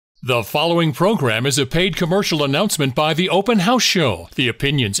The following program is a paid commercial announcement by the Open House Show. The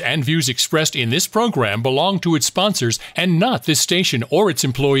opinions and views expressed in this program belong to its sponsors and not this station or its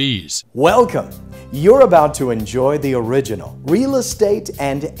employees. Welcome. You're about to enjoy the original real estate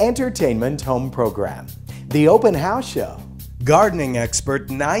and entertainment home program, the Open House Show. Gardening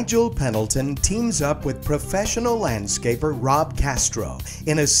expert Nigel Pendleton teams up with professional landscaper Rob Castro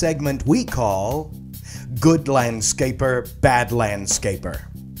in a segment we call Good Landscaper, Bad Landscaper.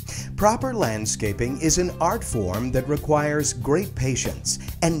 Proper landscaping is an art form that requires great patience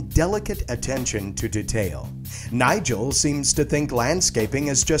and delicate attention to detail. Nigel seems to think landscaping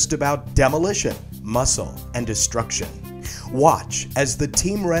is just about demolition, muscle, and destruction. Watch as the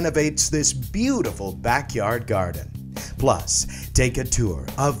team renovates this beautiful backyard garden. Plus, take a tour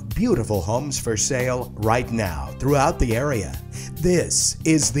of beautiful homes for sale right now throughout the area. This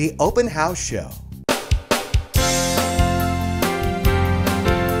is the Open House Show.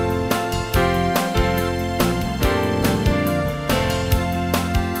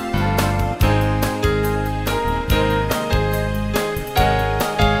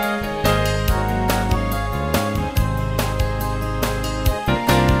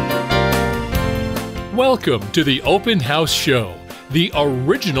 Welcome to the Open House Show, the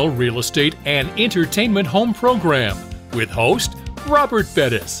original real estate and entertainment home program, with host Robert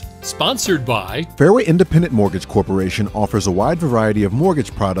Bettis, sponsored by Fairway Independent Mortgage Corporation offers a wide variety of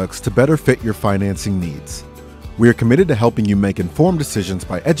mortgage products to better fit your financing needs. We are committed to helping you make informed decisions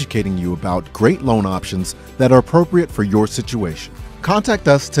by educating you about great loan options that are appropriate for your situation. Contact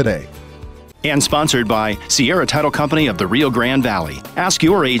us today. And sponsored by Sierra Title Company of the Rio Grande Valley. Ask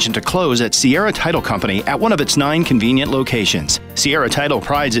your agent to close at Sierra Title Company at one of its 9 convenient locations. Sierra Title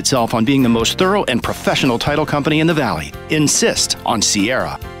prides itself on being the most thorough and professional title company in the valley. Insist on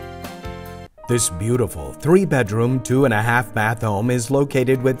Sierra. This beautiful 3-bedroom, 2.5-bath home is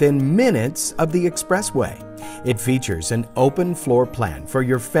located within minutes of the expressway. It features an open floor plan for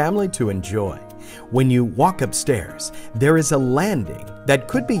your family to enjoy. When you walk upstairs, there is a landing that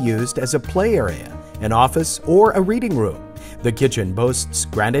could be used as a play area, an office, or a reading room. The kitchen boasts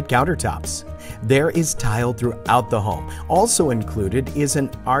granite countertops. There is tile throughout the home. Also included is an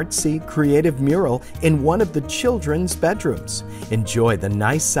artsy, creative mural in one of the children's bedrooms. Enjoy the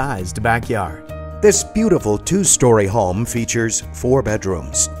nice-sized backyard. This beautiful 2-story home features 4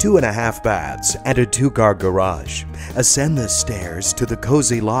 bedrooms, 2.5 baths, and a 2-car garage. Ascend the stairs to the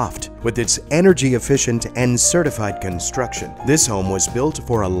cozy loft. With its energy-efficient and certified construction, this home was built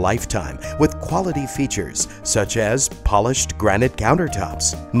for a lifetime with quality features such as polished granite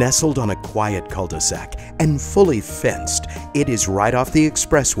countertops. Nestled on a quiet cul-de-sac and fully fenced, it is right off the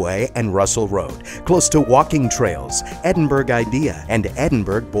expressway and Russell Road, close to walking trails, Edinburgh Idea, and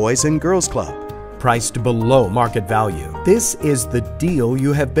Edinburgh Boys and Girls Club. Priced below market value, this is the deal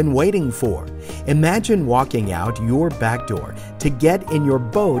you have been waiting for. Imagine walking out your back door to get in your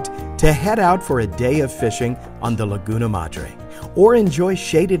boat to head out for a day of fishing on the Laguna Madre, or enjoy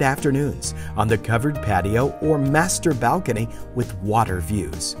shaded afternoons on the covered patio or master balcony with water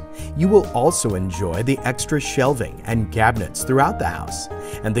views. You will also enjoy the extra shelving and cabinets throughout the house,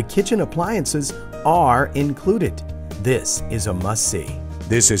 and the kitchen appliances are included. This is a must-see.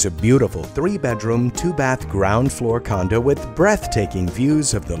 This is a beautiful 3-bedroom, 2-bath ground floor condo with breathtaking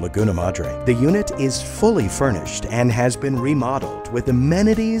views of the Laguna Madre. The unit is fully furnished and has been remodeled with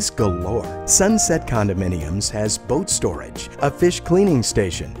amenities galore. Sunset Condominiums has boat storage, a fish cleaning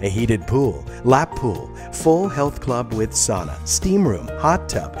station, a heated pool, lap pool, full health club with sauna, steam room, hot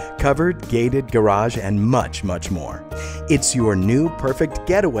tub, covered gated garage, and much, much more. It's your new perfect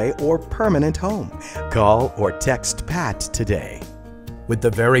getaway or permanent home. Call or text Pat today. With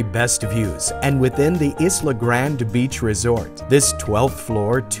the very best views and within the Isla Grande Beach Resort, this 12th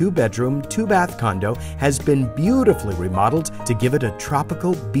floor, 2-bedroom, 2-bath condo has been beautifully remodeled to give it a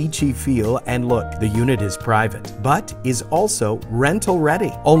tropical, beachy feel and look. The unit is private, but is also rental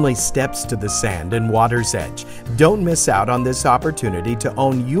ready. Only steps to the sand and water's edge. Don't miss out on this opportunity to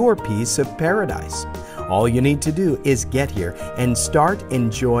own your piece of paradise. All you need to do is get here and start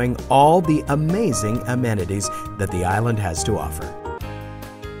enjoying all the amazing amenities that the island has to offer.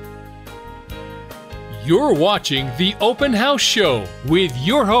 You're watching the Open House Show with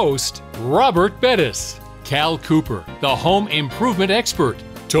your host, Robert Bettis, Cal Cooper, the home improvement expert,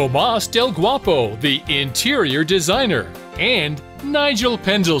 Tomas Del Guapo, the interior designer, and Nigel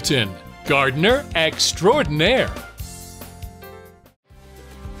Pendleton, gardener extraordinaire.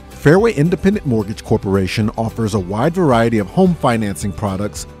 Fairway Independent Mortgage Corporation offers a wide variety of home financing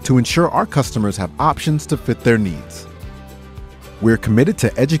products to ensure our customers have options to fit their needs. We're committed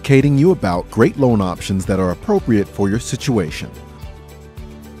to educating you about great loan options that are appropriate for your situation.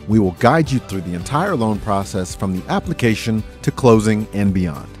 We will guide you through the entire loan process from the application to closing and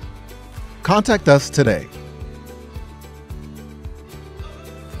beyond. Contact us today.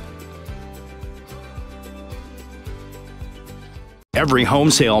 Every home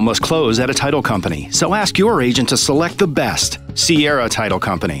sale must close at a title company, so ask your agent to select the best. Sierra Title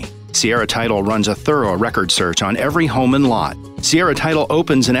Company. Sierra Title runs a thorough record search on every home and lot. Sierra Title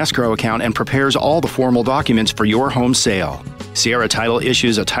opens an escrow account and prepares all the formal documents for your home sale. Sierra Title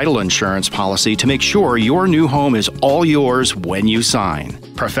issues a title insurance policy to make sure your new home is all yours when you sign.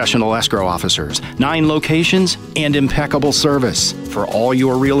 Professional escrow officers, 9 locations, and impeccable service. For all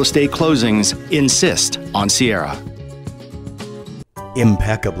your real estate closings, insist on Sierra.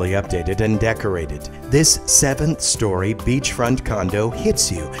 Impeccably updated and decorated, this 7th-story beachfront condo hits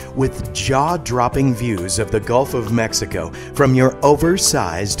you with jaw-dropping views of the Gulf of Mexico from your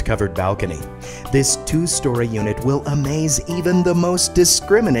oversized covered balcony. This 2-story unit will amaze even the most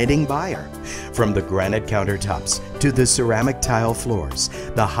discriminating buyer. From the granite countertops to the ceramic tile floors,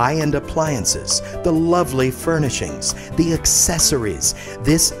 the high-end appliances, the lovely furnishings, the accessories,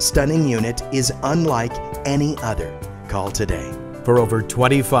 this stunning unit is unlike any other. Call today. For over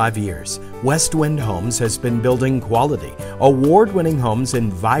 25 years, Westwind Homes has been building quality, award-winning homes in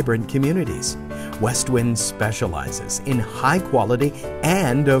vibrant communities. Westwind specializes in high quality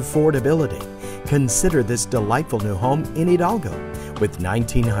and affordability. Consider this delightful new home in Hidalgo. With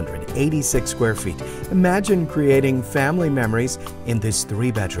 1,986 square feet, imagine creating family memories in this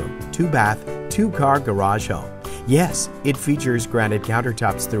 3-bedroom, 2-bath, 2-car garage home. Yes, it features granite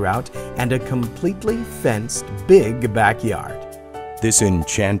countertops throughout and a completely fenced big backyard. This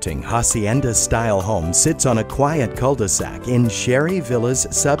enchanting hacienda-style home sits on a quiet cul-de-sac in Sherry Villas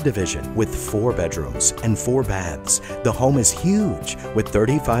subdivision with 4 bedrooms and 4 baths. The home is huge with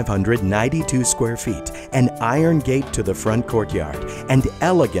 3,592 square feet, an iron gate to the front courtyard, and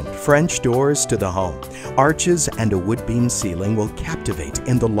elegant French doors to the home. Arches and a wood beam ceiling will captivate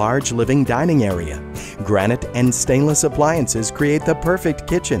in the large living dining area. Granite and stainless appliances create the perfect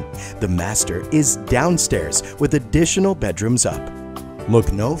kitchen. The master is downstairs with additional bedrooms up.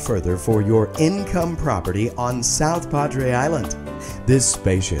 Look no further for your income property on South Padre Island. This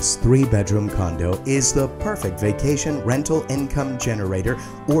spacious 3-bedroom condo is the perfect vacation rental income generator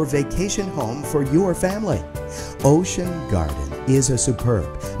or vacation home for your family. Ocean Garden is a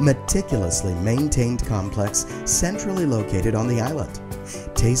superb, meticulously maintained complex centrally located on the island.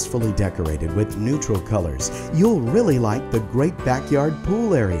 Tastefully decorated with neutral colors, you'll really like the great backyard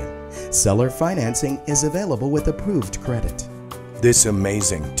pool area. Seller financing is available with approved credit. This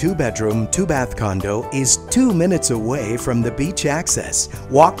amazing 2-bedroom, 2-bath condo is 2 minutes away from the beach access,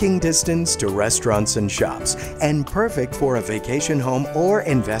 walking distance to restaurants and shops, and perfect for a vacation home or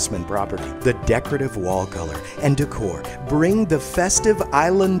investment property. The decorative wall color and decor bring the festive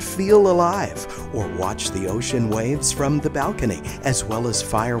island feel alive, or watch the ocean waves from the balcony, as well as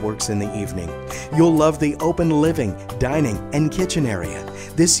fireworks in the evening. You'll love the open living, dining, and kitchen area.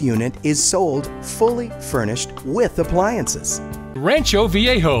 This unit is sold fully furnished with appliances. Rancho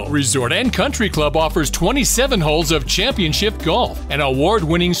Viejo Resort and Country Club offers 27 holes of championship golf, an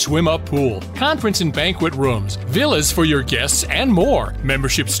award-winning swim-up pool, conference and banquet rooms, villas for your guests, and more.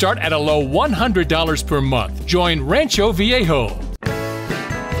 Memberships start at a low $100 per month. Join Rancho Viejo.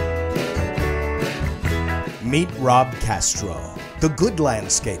 Meet Rob Castro, the good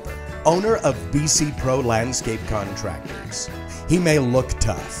landscaper, owner of BC Pro Landscape Contractors. He may look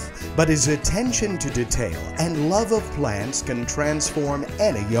tough, but his attention to detail and love of plants can transform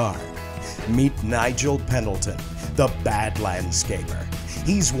any yard. Meet Nigel Pendleton, the bad landscaper.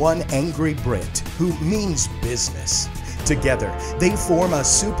 He's one angry Brit who means business. Together, they form a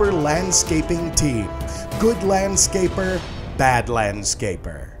super landscaping team. Good landscaper, bad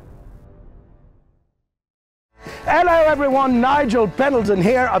landscaper. Hello everyone, Nigel Pendleton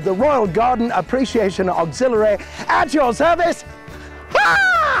here of the Royal Garden Appreciation Auxiliary at your service.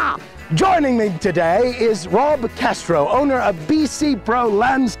 Ah! Joining me today is Rob Castro, owner of BC Pro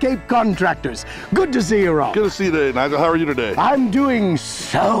Landscape Contractors. Good to see you, Rob. Good to see you today, Nigel. How are you today? I'm doing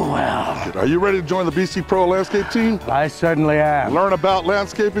so well. Good. Are you ready to join the BC Pro Landscape team? I certainly am. Learn about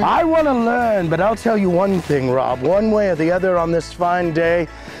landscaping? I want to learn, but I'll tell you one thing, Rob. One way or the other on this fine day,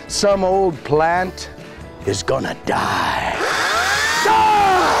 some old plant is gonna die.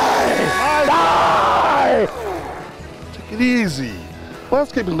 Die! Die! Take it easy.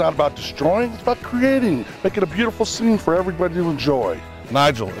 Landscaping is not about destroying, it's about creating, making a beautiful scene for everybody to enjoy.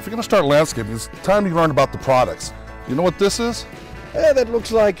 Nigel, if you're gonna start landscaping, it's time you learn about the products. You know what this is? Yeah, that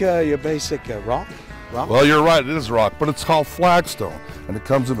looks like your basic rock. rock? Well, you're right, it is rock, but it's called flagstone, and it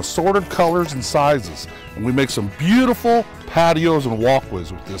comes in assorted colors and sizes. And we make some beautiful patios and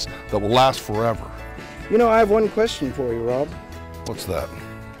walkways with this that will last forever. You know, I have one question for you, Rob. What's that?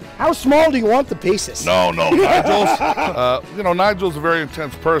 How small do you want the pieces? No, Nigel's, Nigel's a very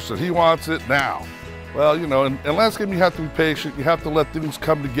intense person. He wants it now. Well, in landscaping, you have to be patient. You have to let things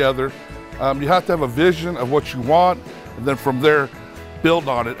come together. You have to have a vision of what you want, and then from there, build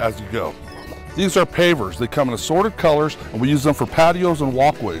on it as you go. These are pavers. They come in assorted colors, and we use them for patios and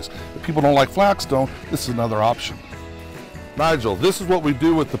walkways. If people don't like flagstone, this is another option. Nigel, this is what we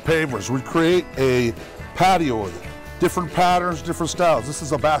do with the pavers. We create a patio with it. Different patterns, different styles. This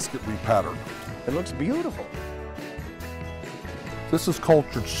is a basket weave pattern. It looks beautiful. This is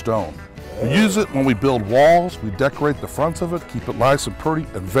cultured stone. We use it when we build walls. We decorate the fronts of it, keep it nice and pretty,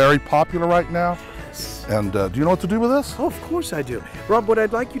 and very popular right now. And do you know what to do with this? Oh, of course I do. Rob, what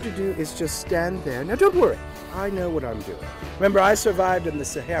I'd like you to do is just stand there. Now, don't worry. I know what I'm doing. Remember, I survived in the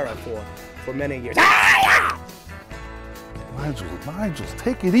Sahara for many years. Nigel,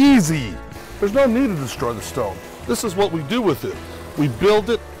 take it easy. There's no need to destroy the stone. This is what we do with it. We build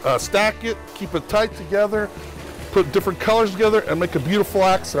it, stack it, keep it tight together, put different colors together, and make a beautiful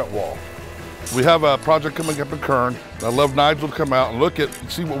accent wall. We have a project coming up in Kern. I'd love Nigel to come out and look at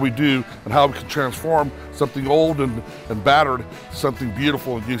and see what we do and how we can transform something old and battered to something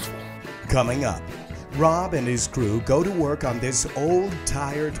beautiful and useful. Coming up, Rob and his crew go to work on this old,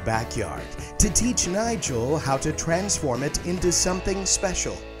 tired backyard to teach Nigel how to transform it into something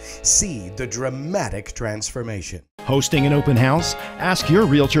special. See the dramatic transformation. Hosting an open house? Ask your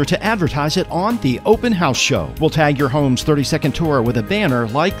realtor to advertise it on The Open House Show. We'll tag your home's 30-second tour with a banner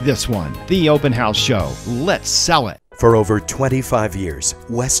like this one. The Open House Show. Let's sell it. For over 25 years,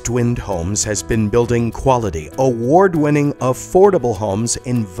 Westwind Homes has been building quality, award-winning, affordable homes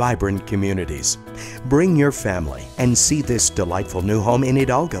in vibrant communities. Bring your family and see this delightful new home in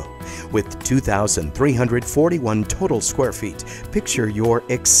Hidalgo. With 2,341 total square feet, picture your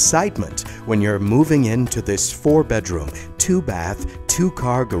excitement when you're moving into this 4-bedroom, 2-bath,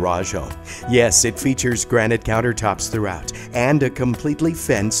 2-car garage home. Yes, it features granite countertops throughout and a completely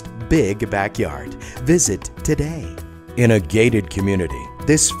fenced big backyard. Visit today. In a gated community,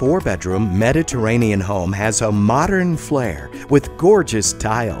 this 4-bedroom Mediterranean home has a modern flair with gorgeous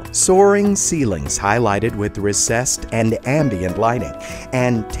tile, soaring ceilings highlighted with recessed and ambient lighting,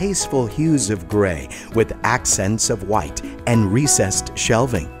 and tasteful hues of gray with accents of white and recessed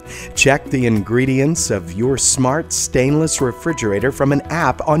shelving. Check the ingredients of your smart stainless refrigerator from an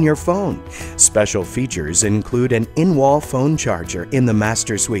app on your phone. Special features include an in-wall phone charger in the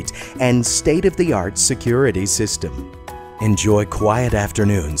master suite and state-of-the-art security system. Enjoy quiet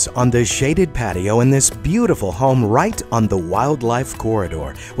afternoons on the shaded patio in this beautiful home right on the wildlife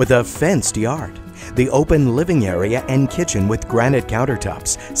corridor with a fenced yard. The open living area and kitchen with granite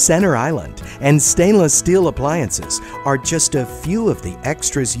countertops, center island, and stainless steel appliances are just a few of the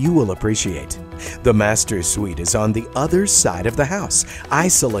extras you will appreciate. The master suite is on the other side of the house,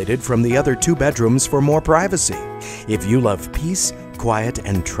 isolated from the other 2 bedrooms for more privacy. If you love peace, quiet,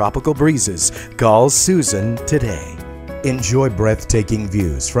 and tropical breezes, call Susan today. Enjoy breathtaking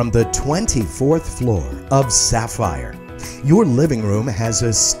views from the 24th floor of Sapphire. Your living room has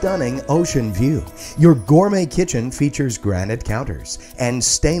a stunning ocean view. Your gourmet kitchen features granite counters and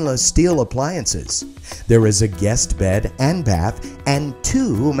stainless steel appliances. There is a guest bed and bath and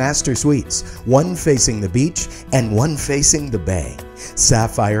 2 master suites, one facing the beach and one facing the bay.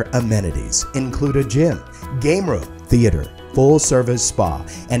 Sapphire amenities include a gym, game room, theater, full-service spa,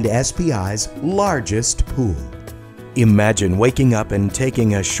 and SPI's largest pool. Imagine waking up and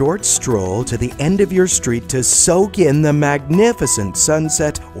taking a short stroll to the end of your street to soak in the magnificent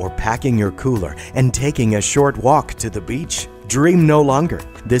sunset, or packing your cooler and taking a short walk to the beach. Dream no longer.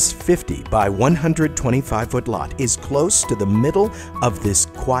 This 50 by 125-foot lot is close to the middle of this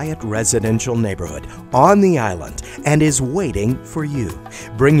quiet residential neighborhood on the island and is waiting for you.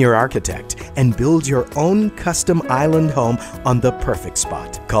 Bring your architect and build your own custom island home on the perfect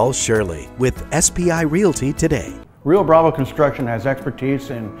spot. Call Shirley with SPI Realty today. Rio Bravo Construction has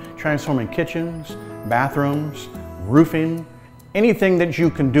expertise in transforming kitchens, bathrooms, roofing. Anything that you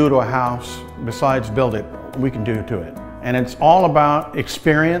can do to a house besides build it, we can do to it. And it's all about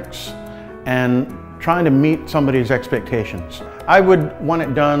experience and trying to meet somebody's expectations. I would want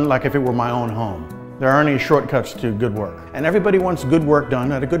it done like if it were my own home. There aren't any shortcuts to good work. And everybody wants good work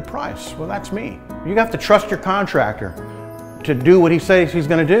done at a good price. Well, that's me. You have to trust your contractor to do what he says he's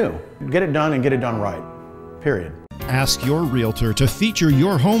going to do. Get it done and get it done right. Period. Ask your realtor to feature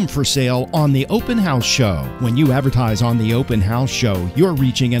your home for sale on the Open House Show. When you advertise on the Open House Show, you're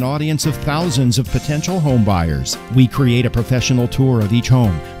reaching an audience of thousands of potential home buyers. We create a professional tour of each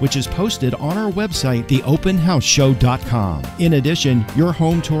home, which is posted on our website, theopenhouseshow.com. In addition, your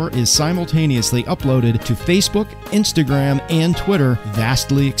home tour is simultaneously uploaded to Facebook, Instagram, and Twitter,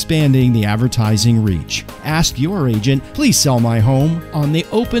 vastly expanding the advertising reach. Ask your agent, please sell my home on the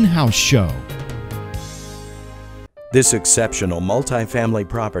Open House Show. This exceptional multifamily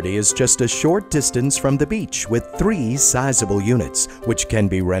property is just a short distance from the beach with 3 sizable units, which can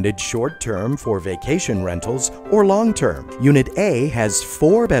be rented short-term for vacation rentals or long-term. Unit A has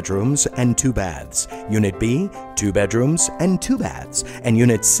 4 bedrooms and 2 baths. Unit B, 2 bedrooms and 2 baths. And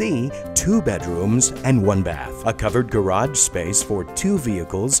Unit C, 2 bedrooms and 1 bath. A covered garage space for 2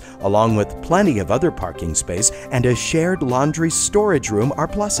 vehicles, along with plenty of other parking space and a shared laundry storage room are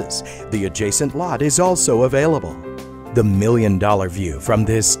pluses. The adjacent lot is also available. The $1 million view from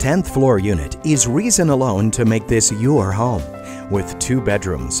this 10th floor unit is reason alone to make this your home. With 2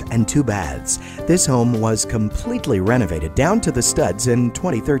 bedrooms and 2 baths, this home was completely renovated down to the studs in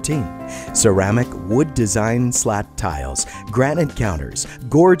 2013. Ceramic wood design slat tiles, granite counters,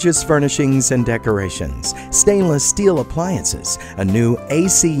 gorgeous furnishings and decorations, stainless steel appliances, a new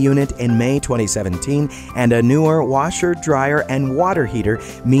AC unit in May 2017, and a newer washer, dryer, and water heater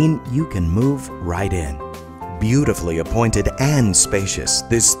mean you can move right in. Beautifully appointed and spacious,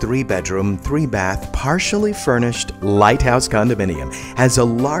 this 3-bedroom, 3-bath, partially furnished lighthouse condominium has a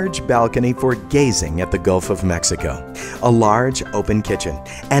large balcony for gazing at the Gulf of Mexico, a large open kitchen,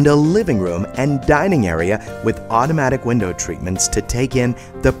 and a living room and dining area with automatic window treatments to take in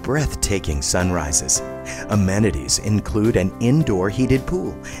the breathtaking sunrises. Amenities include an indoor heated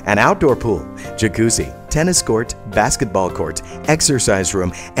pool, an outdoor pool, jacuzzi, tennis court, basketball court, exercise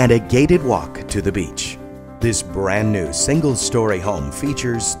room, and a gated walk to the beach. This brand new single-story home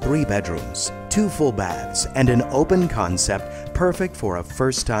features 3 bedrooms, 2 full baths, and an open concept perfect for a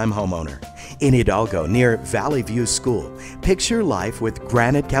first-time homeowner. In Hidalgo, near Valley View School, picture life with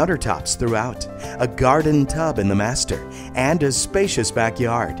granite countertops throughout, a garden tub in the master, and a spacious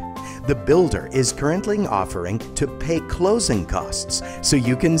backyard. The builder is currently offering to pay closing costs so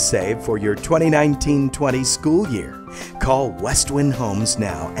you can save for your 2019-20 school year. Call Westwind Homes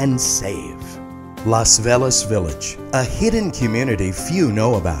now and save. Las Velas Village, a hidden community few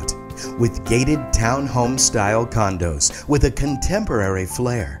know about. With gated townhome-style condos with a contemporary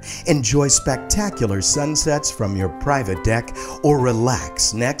flair, enjoy spectacular sunsets from your private deck or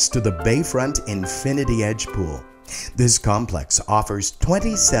relax next to the bayfront Infinity Edge pool. This complex offers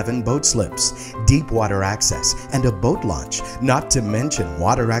 27 boat slips, deep water access, and a boat launch, not to mention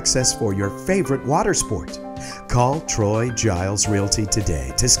water access for your favorite water sport. Call Troy Giles Realty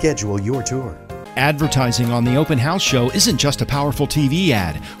today to schedule your tour. Advertising on the Open House Show isn't just a powerful TV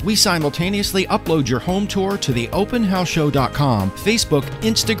ad. We simultaneously upload your home tour to the openhouseshow.com, Facebook,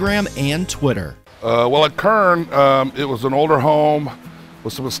 Instagram, and Twitter. Well, at Kern, it was an older home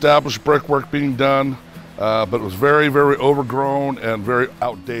with some established brickwork being done, but it was very, very overgrown and very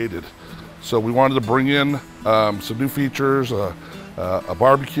outdated. So we wanted to bring in some new features, a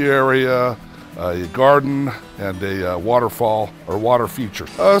barbecue area, a garden, and a waterfall or water feature.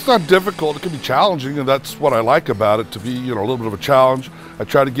 It's not difficult, it can be challenging, and that's what I like about it, to be a little bit of a challenge. I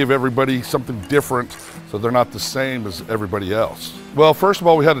try to give everybody something different so they're not the same as everybody else. Well, first of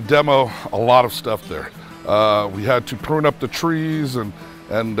all, we had to demo a lot of stuff there. We had to prune up the trees and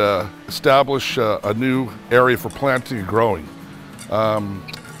establish a new area for planting and growing.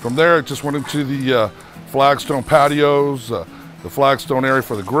 From there, it just went into the flagstone patios, the flagstone area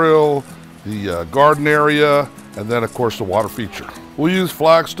for the grill, the garden area, and then of course the water feature. We used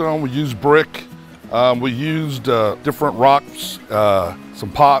flagstone, we used brick, we used different rocks,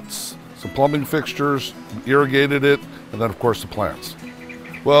 some pots, some plumbing fixtures, irrigated it, and then of course the plants.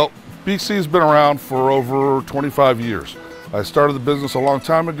 Well, BC's been around for over 25 years. I started the business a long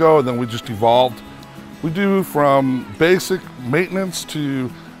time ago, and then we just evolved. We do from basic maintenance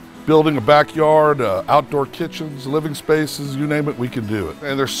to building a backyard, outdoor kitchens, living spaces, you name it, we can do it.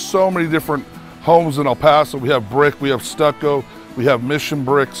 And there's so many different homes in El Paso. We have brick, we have stucco, we have mission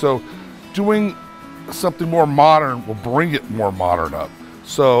brick. So doing something more modern will bring it more modern up.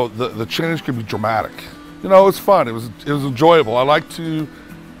 So the change can be dramatic. It's fun, it was enjoyable. I like to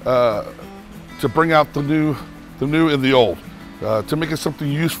bring out the new in the old, to make it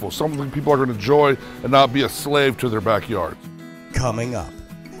something useful, something people are going to enjoy and not be a slave to their backyard. Coming up,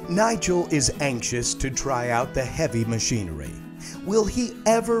 Nigel is anxious to try out the heavy machinery. Will he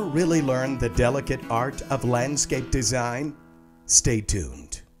ever really learn the delicate art of landscape design? Stay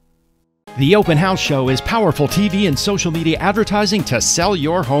tuned. The Open House Show is powerful TV and social media advertising to sell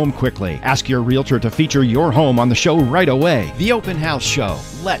your home quickly. Ask your realtor to feature your home on the show right away. The Open House Show.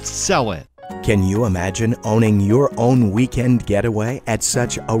 Let's sell it. Can you imagine owning your own weekend getaway at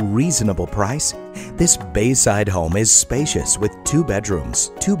such a reasonable price? This Bayside home is spacious with 2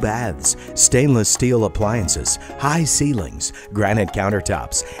 bedrooms, 2 baths, stainless steel appliances, high ceilings, granite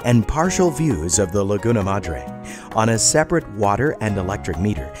countertops, and partial views of the Laguna Madre. On a separate water and electric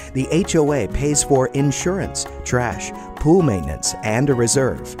meter, the HOA pays for insurance, trash, pool maintenance, and a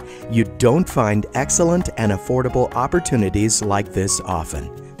reserve. You don't find excellent and affordable opportunities like this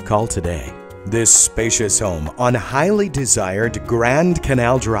often. Call today. This spacious home on highly desired Grand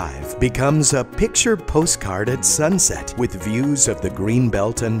Canal Drive becomes a picture postcard at sunset with views of the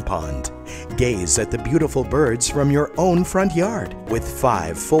greenbelt and pond. Gaze at the beautiful birds from your own front yard with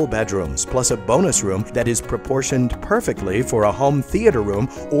 5 full bedrooms plus a bonus room that is proportioned perfectly for a home theater room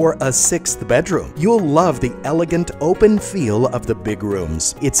or a 6th bedroom. You'll love the elegant open feel of the big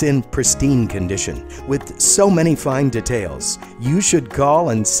rooms. It's in pristine condition with so many fine details. You should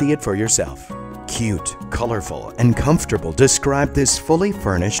call and see it for yourself. Cute, colorful, and comfortable describe this fully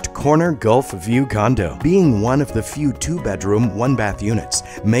furnished corner Gulf view condo. Being one of the few 2-bedroom, 1-bath units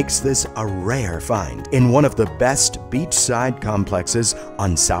makes this a rare find in one of the best beachside complexes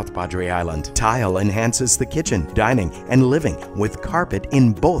on South Padre Island. Tile enhances the kitchen, dining, and living with carpet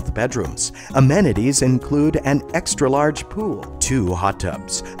in both bedrooms. Amenities include an extra-large pool, 2 hot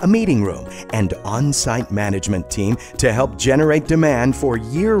tubs, a meeting room, and on-site management team to help generate demand for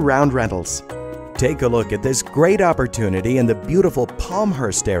year-round rentals. Take a look at this great opportunity in the beautiful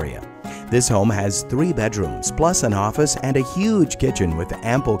Palmhurst area. This home has 3 bedrooms, plus an office and a huge kitchen with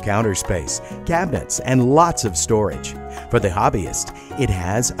ample counter space, cabinets, and lots of storage. For the hobbyist, it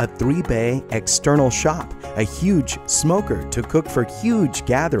has a 3-bay external shop, a huge smoker to cook for huge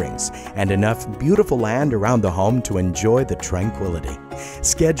gatherings, and enough beautiful land around the home to enjoy the tranquility.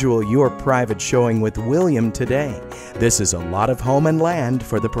 Schedule your private showing with William today. This is a lot of home and land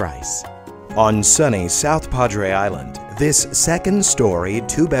for the price. On sunny South Padre Island, this 2nd-story,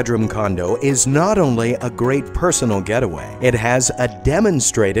 2-bedroom condo is not only a great personal getaway, it has a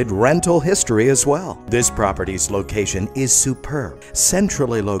demonstrated rental history as well. This property's location is superb,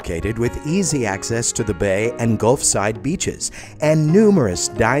 centrally located with easy access to the bay and Gulfside beaches, and numerous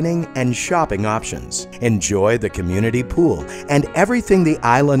dining and shopping options. Enjoy the community pool and everything the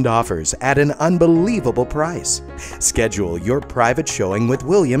island offers at an unbelievable price. Schedule your private showing with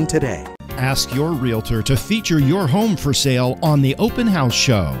William today. Ask your realtor to feature your home for sale on the Open House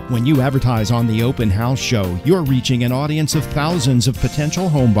Show. When you advertise on the Open House Show, you're reaching an audience of thousands of potential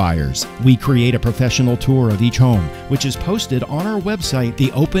home buyers. We create a professional tour of each home, which is posted on our website,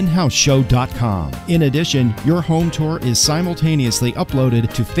 theopenhouseshow.com. In addition, your home tour is simultaneously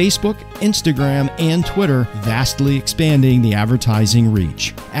uploaded to Facebook, Instagram, and Twitter, vastly expanding the advertising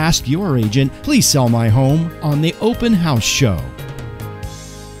reach. Ask your agent, please sell my home on the Open House Show.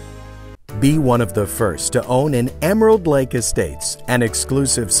 Be one of the first to own an Emerald Lake Estates, an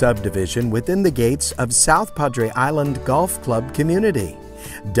exclusive subdivision within the gates of South Padre Island Golf Club community.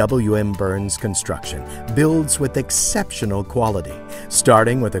 W.M. Burns Construction builds with exceptional quality,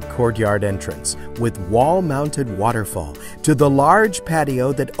 starting with a courtyard entrance with wall-mounted waterfall to the large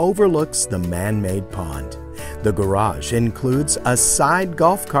patio that overlooks the man-made pond. The garage includes a side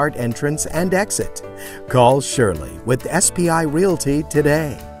golf cart entrance and exit. Call Shirley with SPI Realty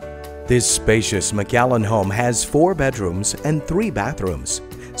today. This spacious McAllen home has 4 bedrooms and 3 bathrooms.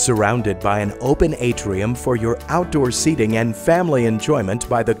 Surrounded by an open atrium for your outdoor seating and family enjoyment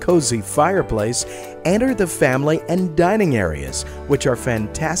by the cozy fireplace, enter the family and dining areas, which are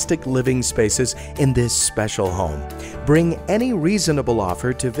fantastic living spaces in this special home. Bring any reasonable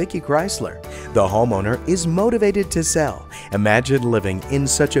offer to Vicki Chrysler. The homeowner is motivated to sell. Imagine living in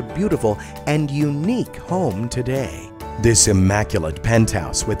such a beautiful and unique home today. This immaculate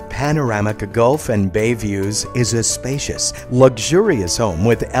penthouse with panoramic Gulf and bay views is a spacious, luxurious home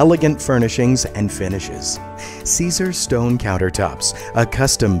with elegant furnishings and finishes. Caesar stone countertops, a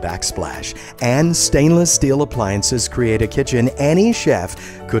custom backsplash, and stainless steel appliances create a kitchen any chef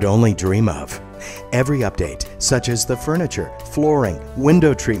could only dream of. Every update, such as the furniture, flooring,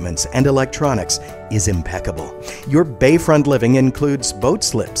 window treatments, and electronics, is impeccable. Your bayfront living includes boat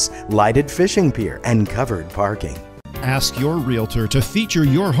slips, lighted fishing pier, and covered parking. Ask your realtor to feature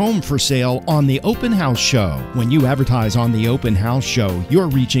your home for sale on the Open House Show. When you advertise on the Open House Show, you're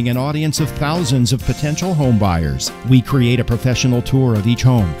reaching an audience of thousands of potential home buyers. We create a professional tour of each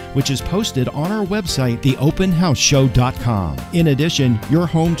home, which is posted on our website, theopenhouseshow.com. In addition, your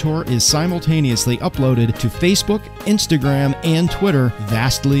home tour is simultaneously uploaded to Facebook, Instagram, and Twitter,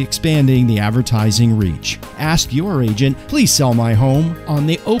 vastly expanding the advertising reach. Ask your agent, please sell my home on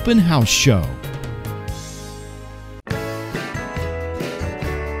the Open House Show.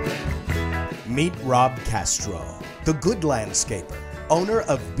 Meet Rob Castro, the good landscaper, owner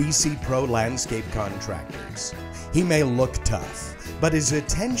of BC Pro Landscape Contractors. He may look tough, but his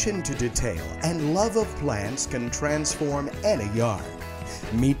attention to detail and love of plants can transform any yard.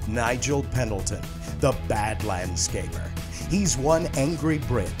 Meet Nigel Pendleton, the bad landscaper. He's one angry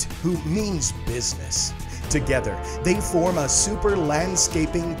Brit who means business. Together, they form a super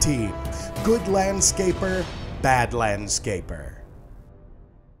landscaping team. Good landscaper, bad landscaper.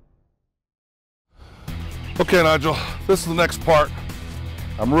 Okay, Nigel, this is the next part.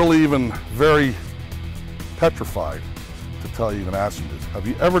 I'm really even very petrified to tell you and ask you this. Have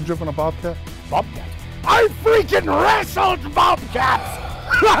you ever driven a Bobcat? Bobcat? I freaking wrestled Bobcats!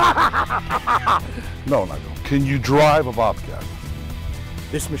 No, Nigel. Can you drive a Bobcat?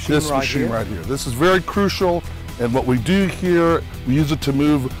 This machine right here. This is very crucial, and what we do here, we use it to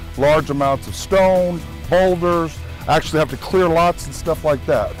move large amounts of stone, boulders, actually have to clear lots and stuff like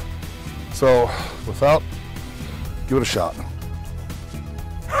that. So, give it a shot.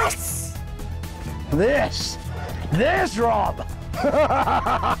 This, Rob.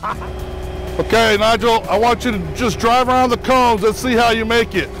 Okay, Nigel, I want you to just drive around the cones and see how you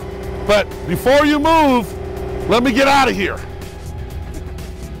make it. But before you move, let me get out of here.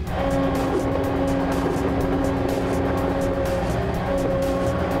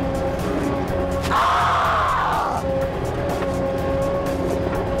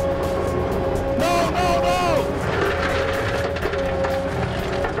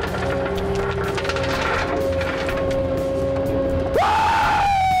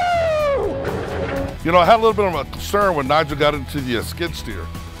 You know, I had a little bit of a concern when Nigel got into the skid steer,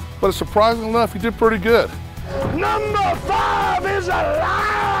 but surprisingly enough, he did pretty good. Number 5 is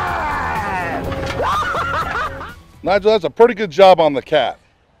alive! Nigel, that's a pretty good job on the cat.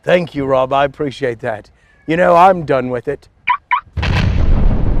 Thank you, Rob. I appreciate that. You know, I'm done with it.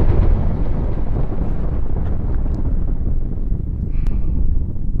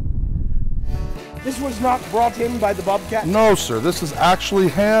 This was not brought in by the Bobcat? No, sir. This is actually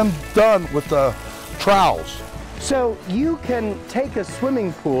hand done with the trowels. So you can take a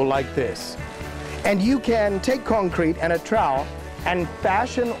swimming pool like this, and you can take concrete and a trowel and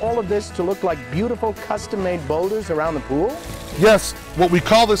fashion all of this to look like beautiful custom-made boulders around the pool? Yes, what we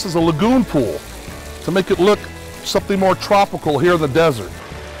call this is a lagoon pool, to make it look something more tropical here in the desert.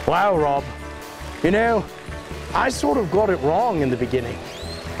 Wow, Rob. You know, I sort of got it wrong in the beginning.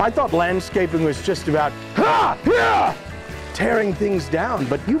 I thought landscaping was just about tearing things down,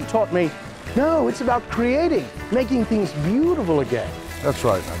 but you've taught me, no, it's about creating, making things beautiful again. That's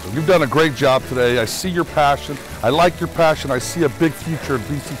right, Nigel. You've done a great job today. I see your passion. I like your passion. I see a big future in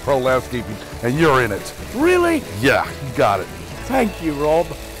BC Pro Landscaping, and you're in it. Really? Yeah, you got it. Thank you, Rob.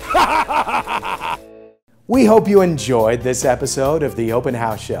 We hope you enjoyed this episode of the Open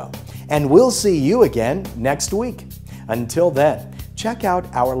House Show, and we'll see you again next week. Until then, check out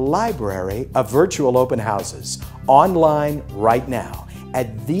our library of virtual open houses online right now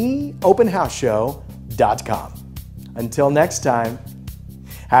at theopenhouseshow.com. Until next time,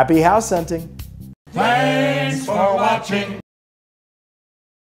 happy house hunting. Thanks for watching.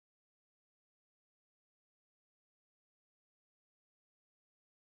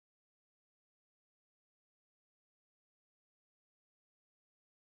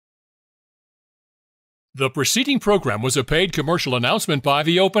 The preceding program was a paid commercial announcement by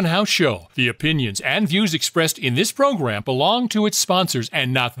the Open House Show. The opinions and views expressed in this program belong to its sponsors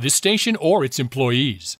and not this station or its employees.